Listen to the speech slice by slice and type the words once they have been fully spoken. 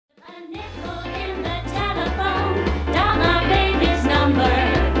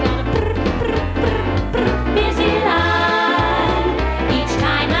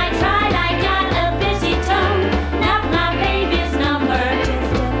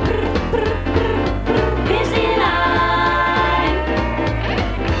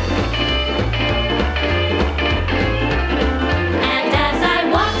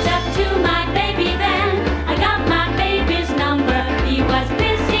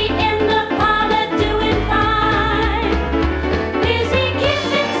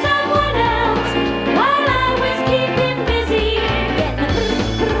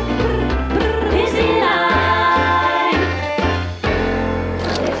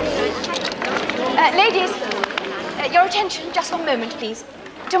Ladies, your attention just one moment, please.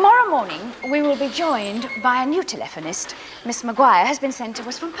 Tomorrow morning, we will be joined by a new telephonist. Miss Maguire has been sent to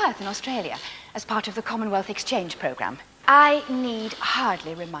us from Perth in Australia as part of the Commonwealth Exchange Programme. I need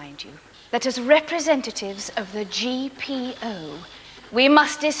hardly remind you that as representatives of the GPO, we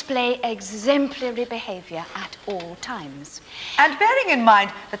must display exemplary behaviour at all times. And bearing in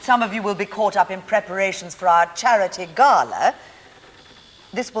mind that some of you will be caught up in preparations for our charity gala,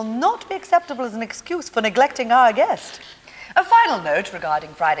 this will not be acceptable as an excuse for neglecting our guest. A final note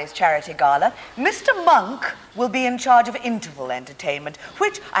regarding Friday's charity gala. Mr. Monk will be in charge of interval entertainment,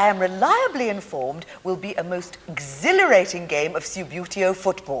 which I am reliably informed will be a most exhilarating game of Subutio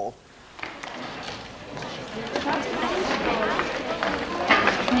football.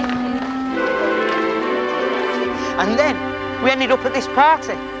 And then we ended up at this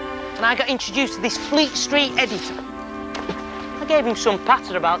party, and I got introduced to this Fleet Street editor. I gave him some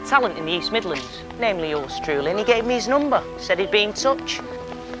patter about talent in the East Midlands, namely yours truly, and he gave me his number, said he'd be in touch.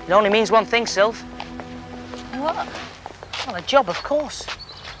 It only means one thing, Sylv. What? Well, a job, of course.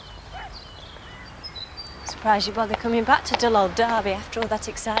 Surprised you bother coming back to dull old Derby after all that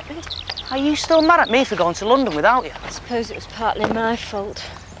excitement. Are you still mad at me for going to London without you? I suppose it was partly my fault.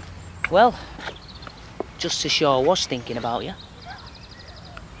 Well, just as sure I was thinking about you.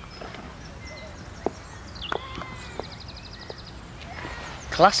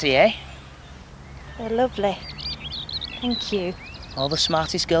 Classy, eh? They're lovely. Thank you. All the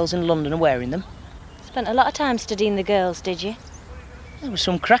smartest girls in London are wearing them. Spent a lot of time studying the girls, did you? There was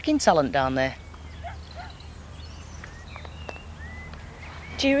some cracking talent down there.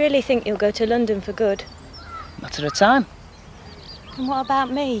 Do you really think you'll go to London for good? Matter of time. And what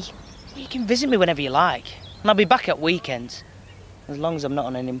about me? You can visit me whenever you like, and I'll be back at weekends, as long as I'm not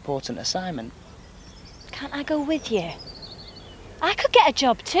on an important assignment. Can't I go with you? I could get a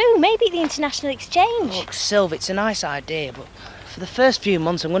job too, maybe at the International Exchange. Look, Sylv, it's a nice idea, but for the first few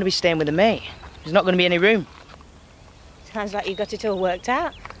months I'm going to be staying with a mate. There's not going to be any room. Sounds like you got it all worked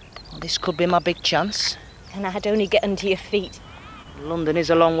out. Well, this could be my big chance. And I'd only get under your feet. London is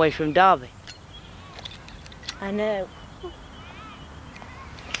a long way from Derby. I know.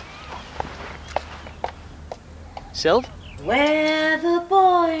 Sylv? Where the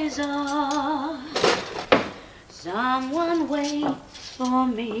boys are, someone waits for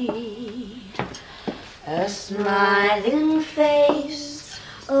me. A smiling face,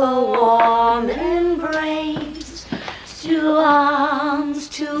 a warm embrace, two arms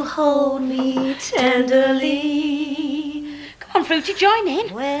to hold me tenderly. Come on, Fruity, join in.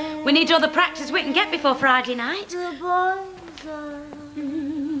 Where We need all the practice we can get before Friday night. the boys are,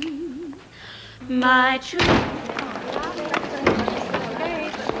 my true.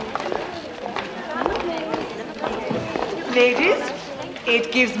 Ladies,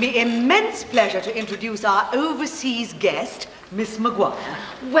 it gives me immense pleasure to introduce our overseas guest, Miss Maguire.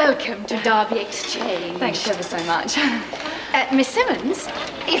 Welcome to Derby Exchange. Thanks ever so much. Miss Simmons,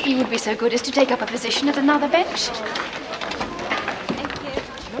 if you would be so good as to take up a position at another bench.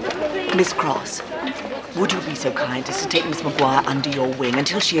 Miss Cross, would you be so kind as to take Miss Maguire under your wing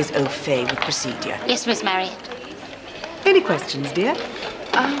until she is au fait with procedure? Yes, Miss Mary. Any questions, dear?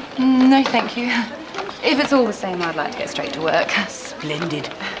 No, thank you. If it's all the same, I'd like to get straight to work. Splendid.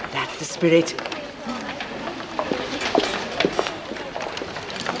 That's the spirit.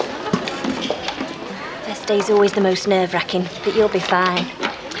 First day's always the most nerve-wracking, but you'll be fine.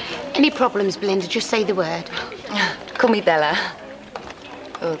 Any problems, Belinda, just say the word. Call me Bella.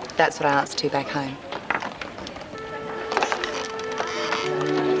 Oh, that's what I answer to back home.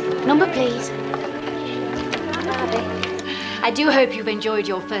 Number, please. I do hope you've enjoyed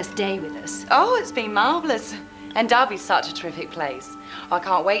your first day with us. Oh, it's been marvellous. And Derby's such a terrific place. I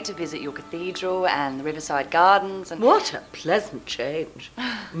can't wait to visit your cathedral and the Riverside Gardens and... What a pleasant change.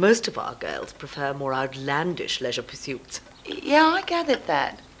 Most of our girls prefer more outlandish leisure pursuits. Yeah, I gathered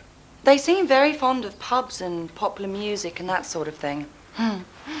that. They seem very fond of pubs and popular music and that sort of thing.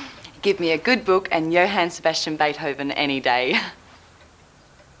 Give me a good book and Johann Sebastian Beethoven any day.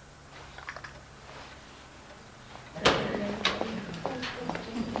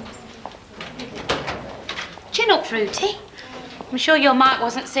 Chin up, Fruity. I'm sure your Mark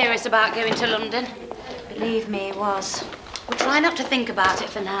wasn't serious about going to London. Believe me, it was. We'll try not to think about it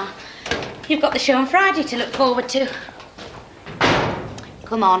for now. You've got the show on Friday to look forward to.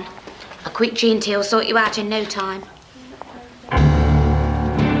 Come on. A quick G&T will sort you out in no time.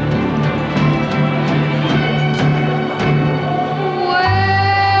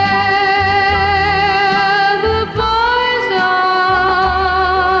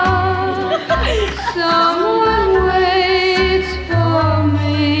 Someone waits for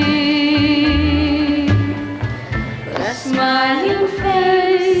me.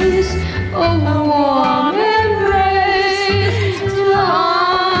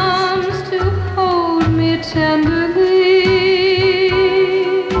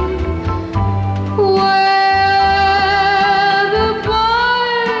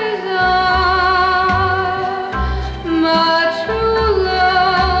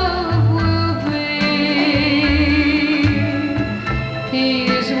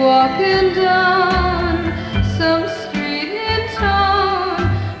 He's walking down some street in town.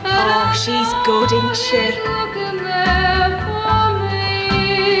 Oh, she's good, isn't she? Looking there for me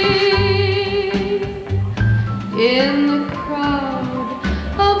in the crowd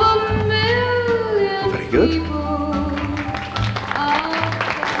of a million Very good. people.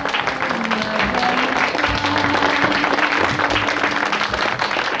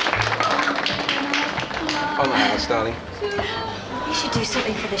 On the house, darling. You should do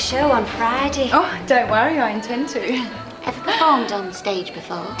something for the show on Friday. Oh, don't worry, I intend to. Have you performed on stage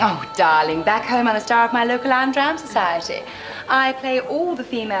before? Oh, darling, back home I'm a star of my local Am Society. I play all the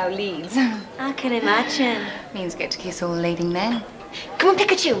female leads. I can imagine. Means get to kiss all the leading men. Come and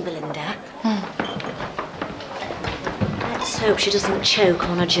pick a tune, Belinda. Let's hope she doesn't choke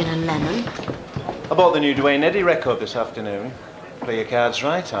on a gin and lemon. I bought the new Dwayne Eddy record this afternoon. Play your cards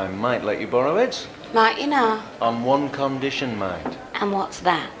right, I might let you borrow it. Might you know? On one condition, mind. And what's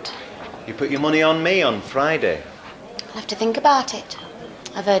that? You put your money on me on Friday. I'll have to think about it.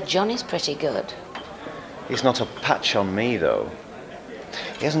 I've heard Johnny's pretty good. He's not a patch on me, though.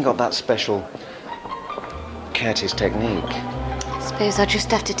 He hasn't got that special Curtis technique. I suppose I'll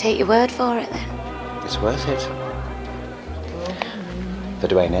just have to take your word for it, then. It's worth it. For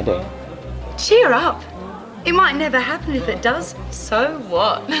Dwayne Eddy. Cheer up. It might never happen if it does. So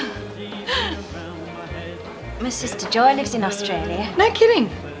what? My sister Joy lives in Australia. No kidding.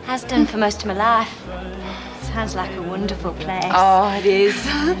 Has done for most of my life. Sounds like a wonderful place. Oh, it is.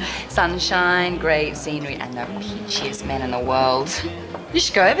 Sunshine, great scenery, and the peachiest men in the world. You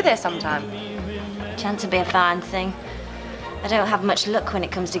should go over there sometime. Chance to be a fine thing. I don't have much luck when it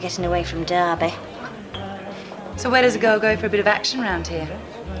comes to getting away from Derby. So where does a girl go for a bit of action round here?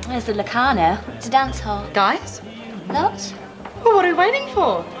 There's the Locarno. It's a dance hall. Guys? Lots? Well, what are we waiting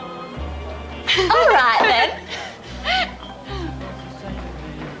for? All right, then.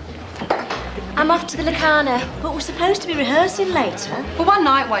 I'm off to the Locarno, but we're supposed to be rehearsing later. Well, one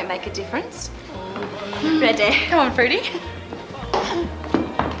night won't make a difference. Ready? Come on, Fruity.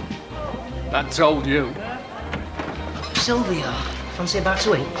 That told you. Sylvia, fancy a bite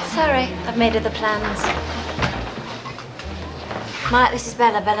to eat? Sorry, I've made other plans. Mike, this is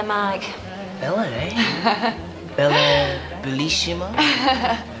Bella. Bella Mike. Bella, eh? Bella Bellissima.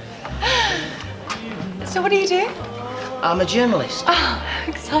 So what do you do? I'm a journalist. Oh,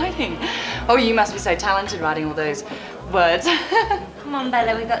 exciting. Oh, you must be so talented writing all those words. Come on,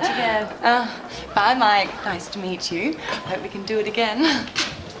 Bella, we've got to go. Bye, Mike. Nice to meet you. Hope we can do it again.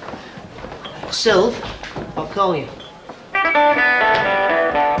 Sylv, I'll call you.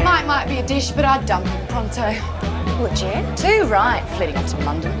 Mike might be a dish, but I'd dump him pronto. Would you? Too right, flitting off to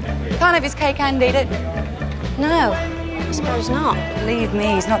London. Can't have his cake and eat it. No, I suppose not. Believe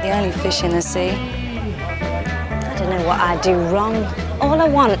me, he's not the only fish in the sea. I don't know what I do wrong. All I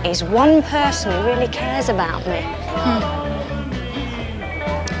want is one person who really cares about me.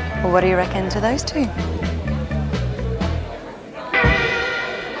 Well, what do you reckon to those two?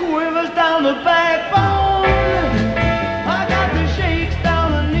 Quivers down the backbone. I got the shakes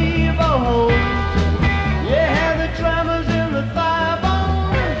down the knee bone. Yeah, the tremors in the thigh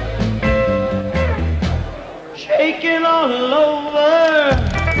bone. Shaking all over.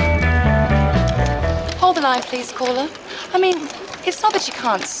 Hold the line, please, caller. I mean, it's not that you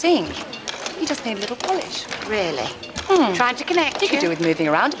can't sing. You just need a little polish. Really? Trying to connect You could do with moving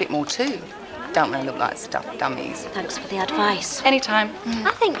around a bit more, too. Don't want to look like stuffed dummies. Thanks for the advice. Anytime.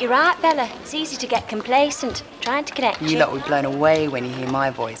 I think you're right, Bella. It's easy to get complacent, trying to connect You lot will be blown away when you hear my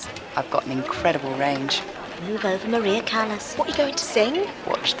voice. I've got an incredible range. Move over, Maria Callas. What are you going to sing?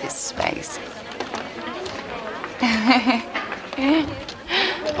 Watch this space.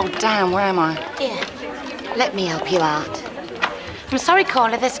 Oh, damn, where am I? Here, let me help you out. I'm sorry,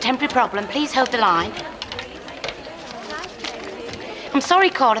 caller, there's a temporary problem. Please hold the line. I'm sorry,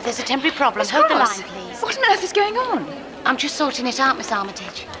 caller, there's a temporary problem. Hold the line, please. What on earth is going on? I'm just sorting it out, Miss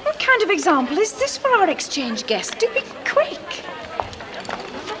Armitage. What kind of example is this for our exchange guest? Do be quick.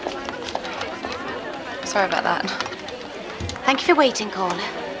 Sorry about that. Thank you for waiting, caller.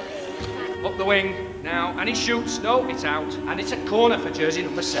 Up the wing. Now, and he shoots. No, it's out. And it's a corner for jersey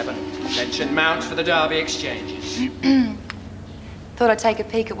number 7. Attention mounts for the Derby exchanges. Thought I'd take a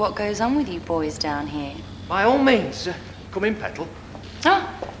peek at what goes on with you boys down here. By all means, come in, Petal. Oh,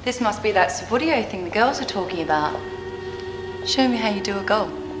 this must be that Sabudio thing the girls are talking about. Show me how you do a goal.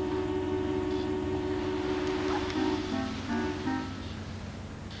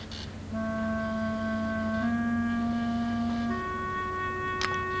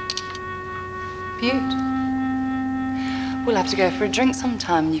 Beaut. We'll have to go for a drink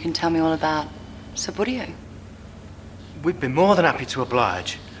sometime and you can tell me all about Sabudio. We'd be more than happy to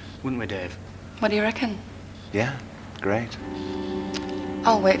oblige, wouldn't we, Dave? What do you reckon? Yeah, great.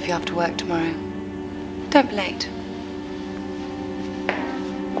 I'll wait for you after work tomorrow. Don't be late.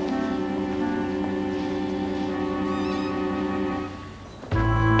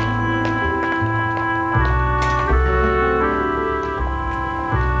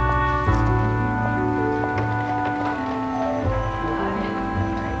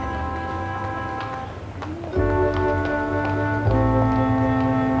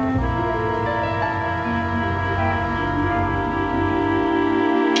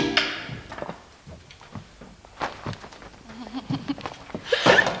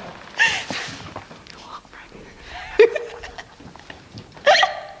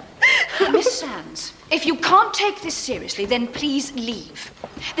 If you can't take this seriously, then please leave.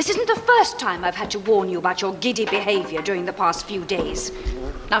 This isn't the first time I've had to warn you about your giddy behavior during the past few days.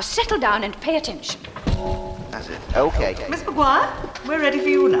 Now settle down and pay attention. That's it. Okay. Miss Maguire, we're ready for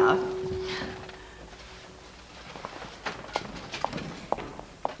you now.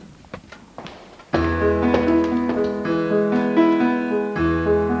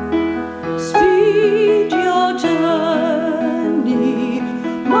 Speed your journey,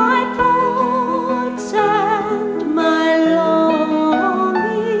 my thoughts and my longings.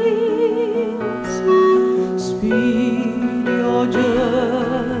 Speed your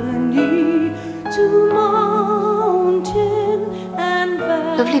journey to mountain and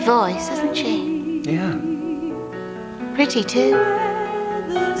valley. Lovely voice, hasn't she? Yeah. Pretty too.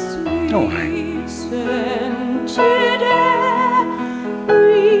 Oh, hi.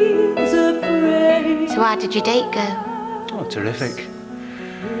 So how did your date go? Oh, terrific.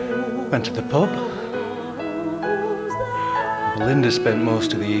 Went to the pub. Belinda spent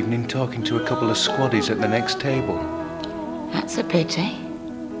most of the evening talking to a couple of squaddies at the next table. That's a pity.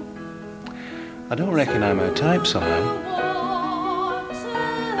 I don't reckon I'm her type somehow.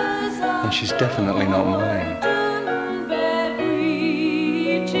 And she's definitely not mine.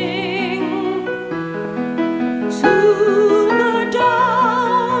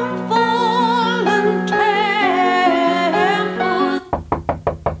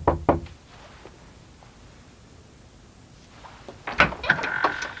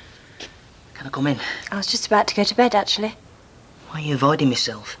 Can I come in? I was just about to go to bed, actually. Why are you avoiding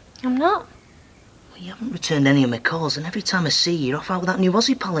myself? I'm not. Well, you haven't returned any of my calls, and every time I see you, you're off out with that new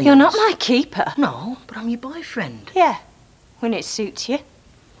Aussie pal of You're yours. not my keeper. No, but I'm your boyfriend. Yeah, when it suits you.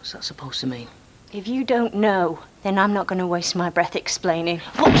 What's that supposed to mean? If you don't know, then I'm not going to waste my breath explaining.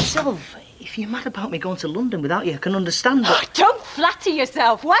 Look, Sylv, if you're mad about me going to London without you, I can understand, but... Don't flatter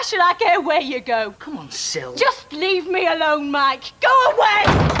yourself. Why should I care where you go? Come on, Sylv. Just leave me alone, Mike. Go away!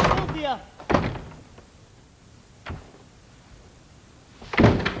 Sylvia!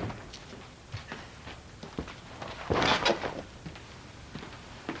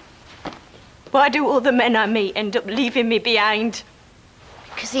 Why do all the men I meet end up leaving me behind?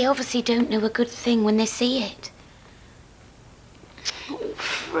 Because they obviously don't know a good thing when they see it. Oh,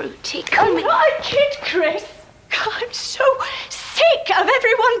 Fruity, come I'm not a kid, Chris. I'm so sick of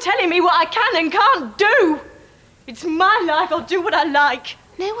everyone telling me what I can and can't do. It's my life. I'll do what I like.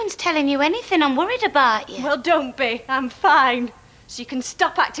 No one's telling you anything. I'm worried about you. Well, don't be. I'm fine. So you can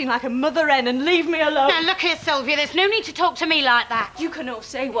stop acting like a mother hen and leave me alone. Now, look here, Sylvia. There's no need to talk to me like that. You can all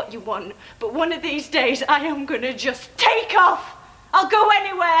say what you want, but one of these days I am going to just take off. I'll go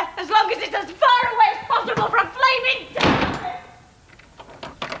anywhere, as long as it's as far away as possible from flaming death.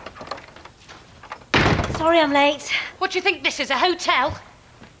 Sorry I'm late. What do you think this is, a hotel?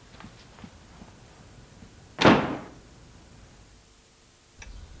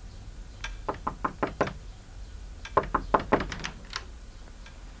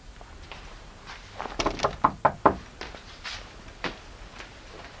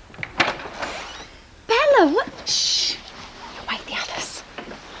 Bella, what? Shh. You wake the others.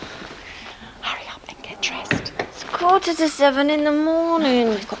 Hurry up and get dressed. It's 6:45 in the morning.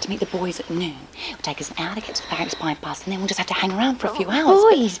 We've got to meet the boys at noon. It'll take us an hour to get to the barracks by bus, and then we'll just have to hang around for a few hours.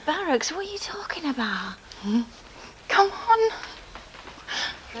 Boys, barracks, what are you talking about? Come on.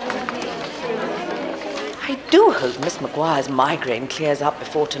 I do hope Miss Maguire's migraine clears up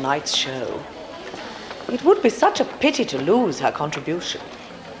before tonight's show. It would be such a pity to lose her contribution.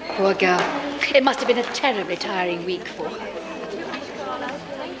 Poor girl. It must have been a terribly tiring week for her.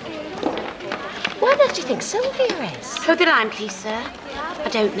 Where do you think Sylvia is? Who the line, please, sir? I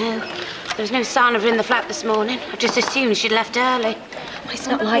don't know. There was no sign of her in the flat this morning. I just assumed she'd left early. Well, it's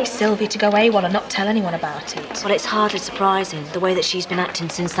not like Sylvie to go AWOL and not tell anyone about it. Well, it's hardly surprising, the way that she's been acting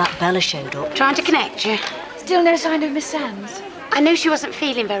since that Bella showed up. Trying to connect you. Still no sign of Miss Sands? I knew she wasn't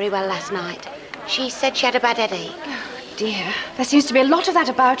feeling very well last night. She said she had a bad headache. dear. There seems to be a lot of that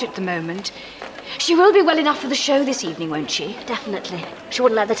about at the moment. She will be well enough for the show this evening, won't she? Definitely. She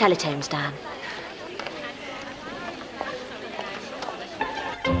wouldn't let the teletones down.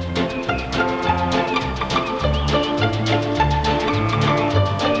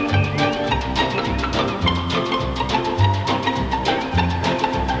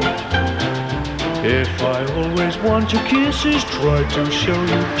 If I always want your kisses, try to show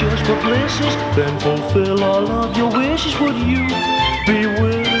you just what bliss is, then fulfill all of your wishes. Would you be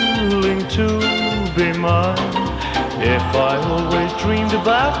willing to be mine? If I always dreamed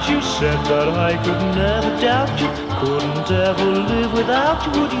about you, said that I could never doubt you, couldn't ever live without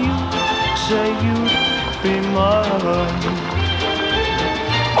you, would you say you'd be mine?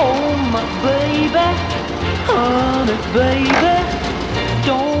 Oh my baby, honey baby,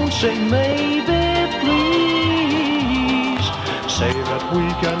 don't say maybe, please. Say that we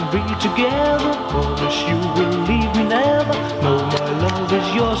can be together, promise you will leave me never. No, my love is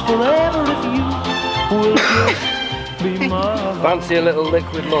yours forever if you will just be mine. Fancy a little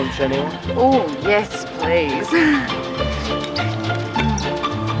liquid lunch, anyone? Oh, yes, please.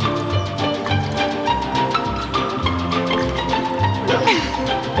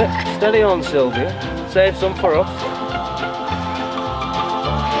 Steady on, Sylvia. Save some for us.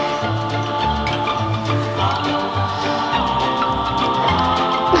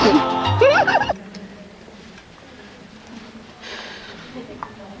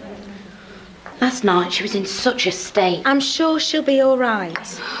 Last night she was in such a state. I'm sure she'll be all right.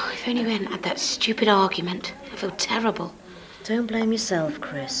 Oh, if only we hadn't had that stupid argument. I feel terrible. Don't blame yourself,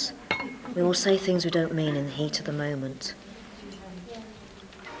 Chris. We all say things we don't mean in the heat of the moment.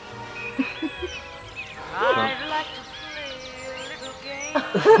 I'd like to play a little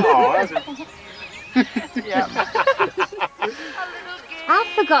game. Yeah. I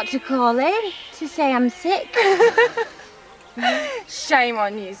forgot to call in to say I'm sick. Shame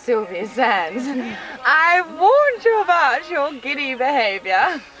on you, Sylvia Sands. I warned you about your giddy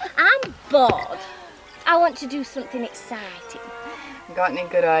behaviour. I'm bored. I want to do something exciting. Got any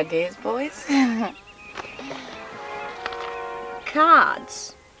good ideas, boys?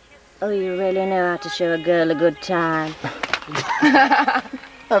 Cards. Oh, you really know how to show a girl a good time.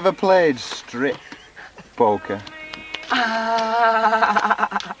 Ever played strip poker?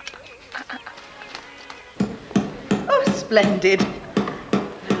 Oh, splendid.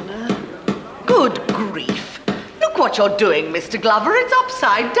 Good grief. Look what you're doing, Mr. Glover. It's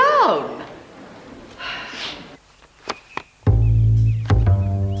upside down.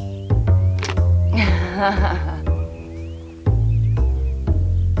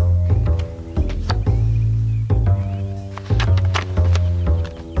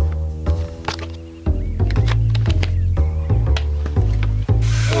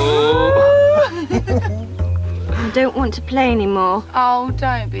 I don't want to play anymore. Oh,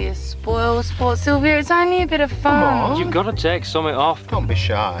 don't be a spoil sport, Sylvia. It's only a bit of fun. You've got to take something off. Don't be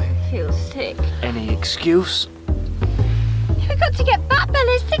shy. I feel sick. Any excuse? We've got to get back,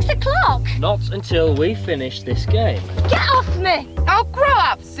 Bella. It's 6 o'clock. Not until we finish this game. Get off me. Oh, grow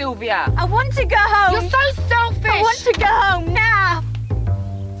up, Sylvia. I want to go home. You're so selfish. I want to go home now.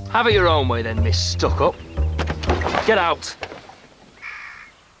 Have it your own way then, Miss Stuck-Up. Get out.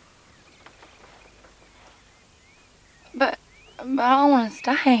 But I want to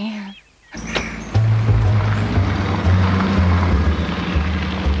stay.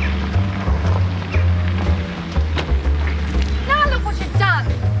 Now look what you've done.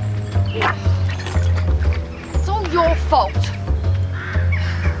 It's all your fault.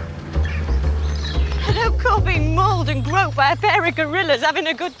 Don't call being mauled and groped by a pair of gorillas having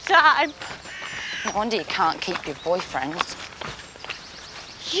a good time. No wonder you can't keep your boyfriends.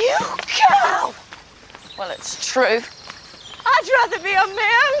 You go! Well, it's true. I'd rather be on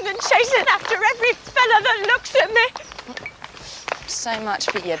my own than chasing after every fella that looks at me. So much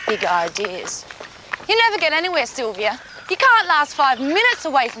for your big ideas. You never get anywhere, Sylvia. You can't last 5 minutes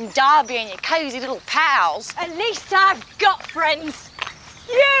away from Darby and your cosy little pals. At least I've got friends.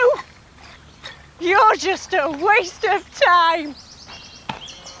 You're just a waste of time.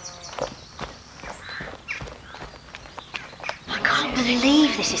 I can't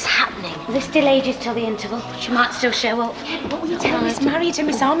believe this is happening. There's still ages till the interval. She might still show up. Yeah, what will you tell Miss Marriott and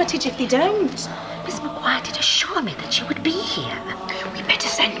Miss Armitage if they don't? Miss Maguire did assure me that she would be here. We better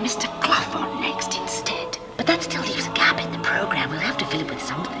send Mr. Clough on next instead. But that still leaves a gap in the programme. We'll have to fill it with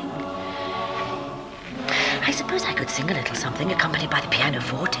something. I suppose I could sing a little something accompanied by the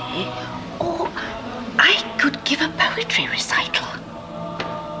pianoforte. Or I could give a poetry recital.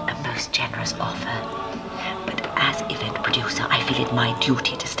 A most generous offer. But as event producer, I feel it my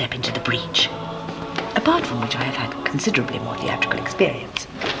duty to step into the breach. Apart from which I have had considerably more theatrical experience.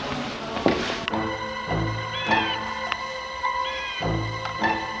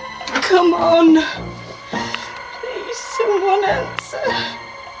 Come on. Please, someone answer.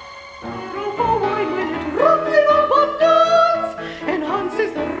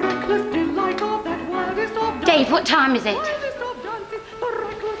 Dave, what time is it?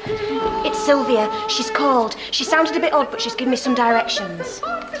 It's Sylvia. She's called. She sounded a bit odd, but she's given me some directions.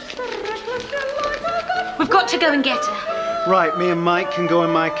 We've got to go and get her. Right, me and Mike can go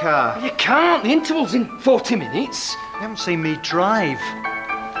in my car. You can't. The interval's in 40 minutes. You haven't seen me drive.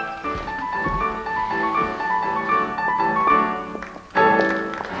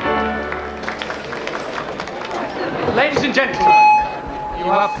 Ladies and gentlemen, you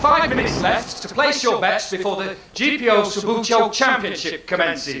have 5 minutes left to place your bets before the GPO Subbuteo Championship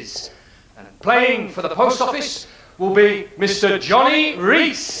commences. And playing for the post office will be Mr. Johnny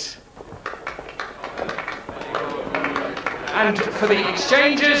Reese. And for the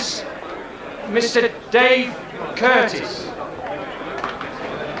exchangers, Mr. Dave Curtis.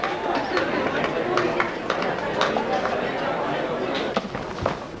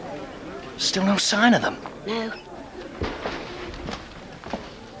 Still no sign of them. No.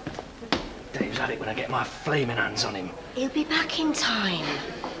 Dave's had it when I get my flaming hands on him. He'll be back in time.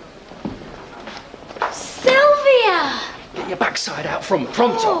 Sylvia! Get your backside out front,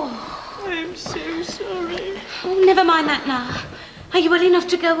 pronto. Oh, I'm so sorry. oh, never mind that now. Are you well enough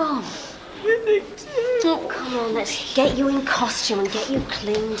to go on? I think so. Oh, come on, let's get you in costume and get you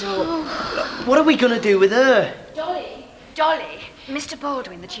cleaned up. What are we going to do with her? Dolly, Mr.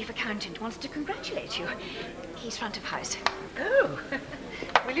 Baldwin, the chief accountant, wants to congratulate you. He's front of house. Oh,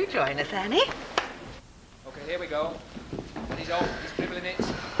 will you join us, Annie? Okay, here we go. And he's off, he's dribbling it.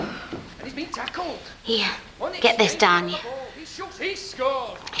 And he's been tackled. Here, get this down you. He shoots, he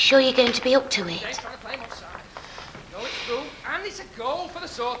scored. Sure you're going to be up to it? Dave's trying to play him offside. No, it's through, and it's a goal for the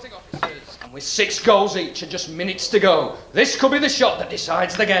sorting officers. And with 6 goals each and just minutes to go, this could be the shot that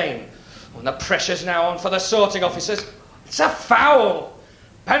decides the game. And the pressure's now on for the sorting officers. It's a foul!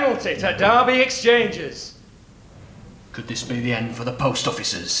 Penalty to Derby Exchangers. Could this be the end for the post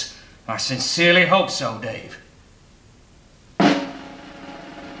officers? I sincerely hope so, Dave.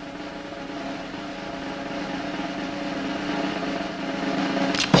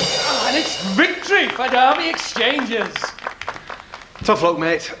 And it's victory for Derby Exchangers. Tough luck,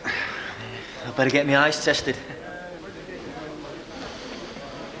 mate. I better get my eyes tested.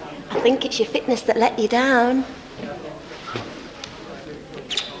 I think it's your fitness that let you down.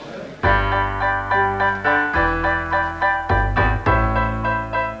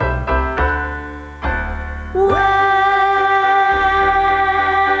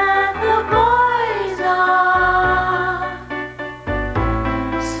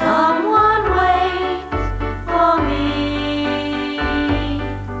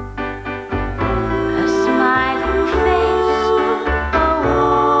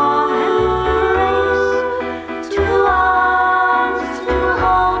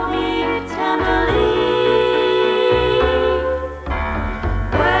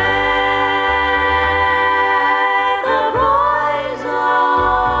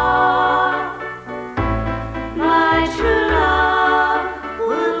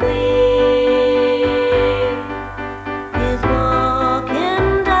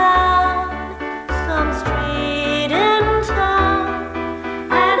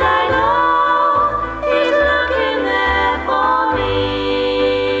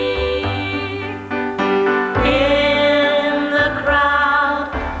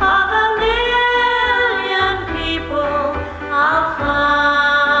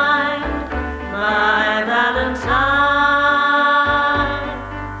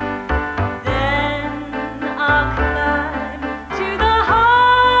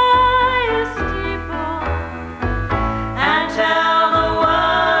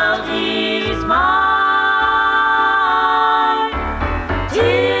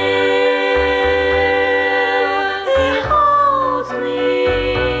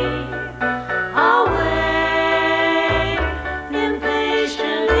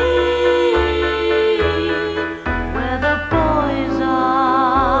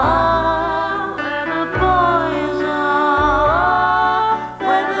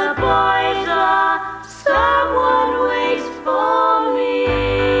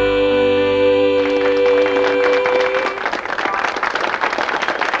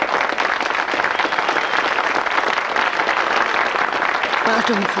 Well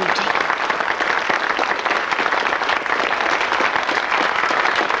done, Fruity.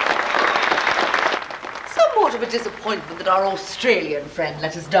 Somewhat of of a disappointment that our Australian friend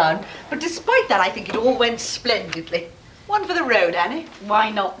let us down. But despite that, I think it all went splendidly. One for the road, Annie. Why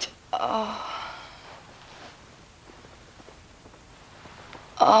not?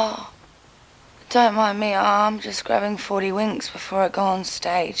 Oh, don't mind me. I'm just grabbing 40 winks before I go on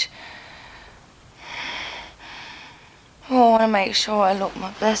stage. Oh, I want to make sure I look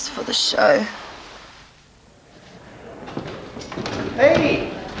my best for the show.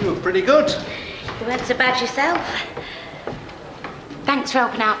 Hey, you were pretty good. You weren't so bad yourself. Thanks for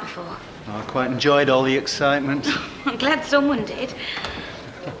helping out before. I quite enjoyed all the excitement. I'm glad someone did.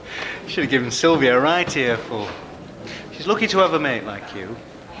 Should have given Sylvia a right earful. She's lucky to have a mate like you.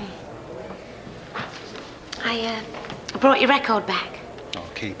 I brought your record back. I'll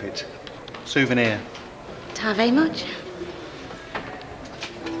keep it. Souvenir. Not very much.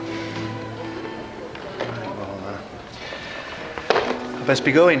 Right, well, I best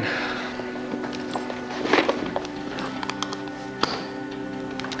be going.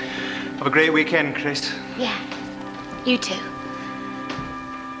 Have a great weekend, Chris. Yeah, you too.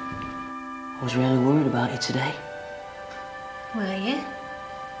 I was really worried about you today. Were you?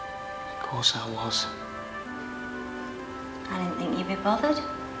 Of course I was. I didn't think you'd be bothered.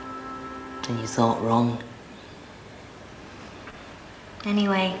 And you thought wrong.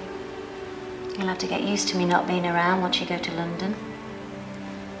 Anyway, you'll have to get used to me not being around once you go to London.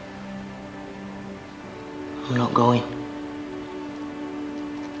 I'm not going.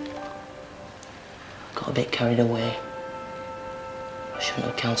 Got a bit carried away. I shouldn't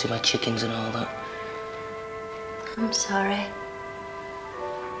have counted my chickens and all that. I'm sorry.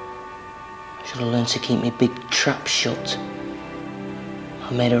 I should have learned to keep my big trap shut.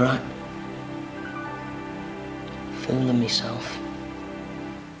 I made it right. Fooling myself.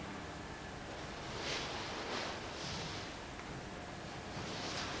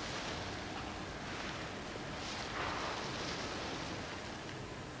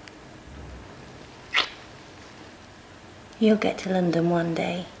 You'll get to London one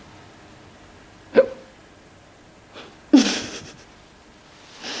day.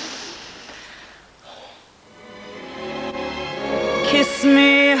 Kiss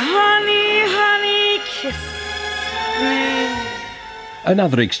me, honey, honey, kiss me.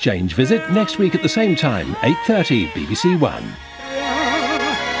 Another exchange visit next week at the same time, 8:30 BBC One.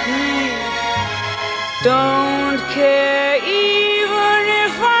 Don't care.